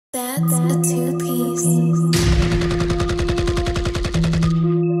That's a two-piece.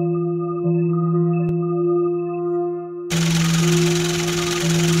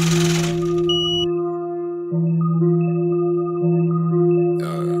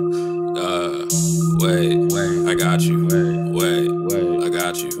 Wait, I got you. Wait, I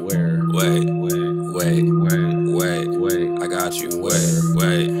got you. Wait, I got you. Wait,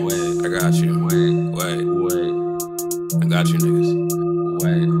 I got you. I got you, niggas.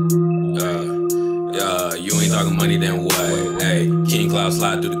 You ain't talking money, then what? Hey, King Cloud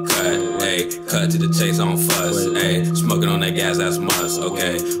slide through the cut. Hey, cut to the chase on fuss. Hey, smoking on that gas, that's must.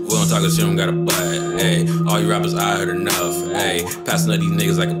 Okay, we don't talk shit, don't got a butt. Hey, all you rappers, I heard enough. Hey, passing up these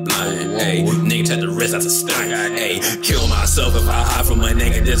niggas like a blind. Hey, nigga touch the wrist, that's a stunt. Hey, kill myself if I hide from a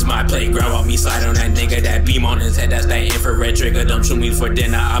nigga. This my playground. Want me slide on that nigga. That beam on his head, that's that infrared trigger. Don't shoot me for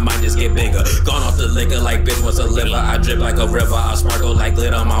dinner, I might just get bigger. Gone off the liquor like bitch, what's a liver? I drip like a river, I sparkle like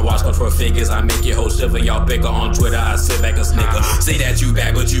glitter. My watch goes for figures, I make your whole shiver. Y'all bicker on Twitter, I sit back a snicker. Say that you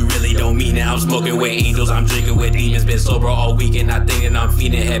back, but you really don't mean it. I'm smoking with angels, I'm drinking with demons. Been sober all weekend, I think that I'm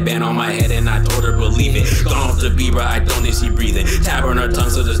feeding. Headband on my head and I told her believe it. Gone off the Bieber, I don't think she breathing. Tap her on her tongue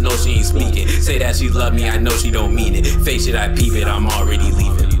so there's no she ain't speaking. Say that she love me, I know she don't mean it. Face it, I peep it, I'm already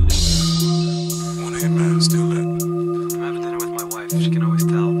leaving. Wanna hit man, still lit. I'm having dinner with my wife, she can always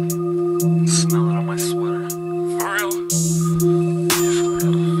tell. Smell it on my sweater. For real? Yeah, for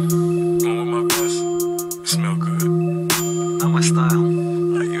real. Going with my best. You smell good. Not my style.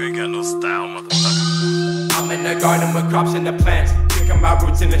 You ain't got no style, motherfucker. I'm in the garden with crops and the plants. Picking my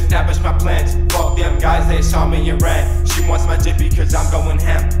roots and establish my plans. Fuck them guys, they saw me and ran. She wants my dick because I'm going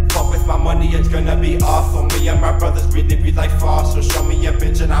ham. Fuck with my money, it's gonna be awful. Me and my brothers really breathe like fossil. Show me a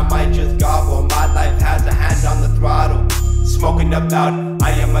bitch and I might just gobble. My life has a hand on the throttle. Smoking up loud,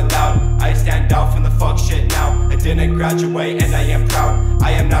 I am allowed. I stand out from the fuck shit now. I didn't graduate and I am proud.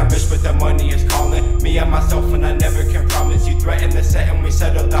 I am not rich but the money is calling me and myself, and I never can promise. You threatened the set and we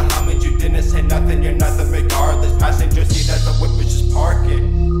settled the homage. You didn't say nothing, you're nothing regardless. Passenger seat at the whip, is just park it.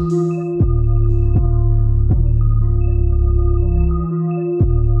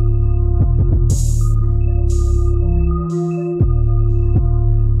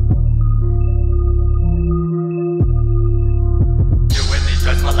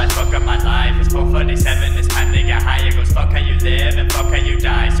 Well, I fuck up my life, it's 4:47, it's time to get high. It goes fuck how you live and fuck how you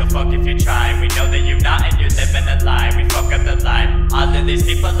die. So fuck if you try, we know that you're not and you're living a lie. We fuck up the life, all of these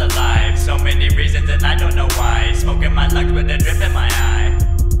people alive. So many reasons and I don't know why. Smoking my lungs with a drip in my eye.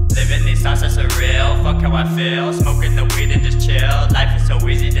 Living these thoughts are surreal, fuck how I feel. Smoking the weed and just chill. Life is so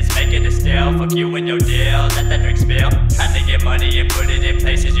easy, just make it a still. Fuck you and your deal, let that drink spill. Trying to get money and put it in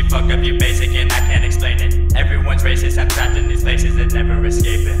places. You fuck up, you basic and I can't explain it. Everyone's racist, I'm trapped in these places and never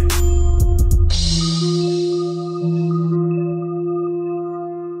escape.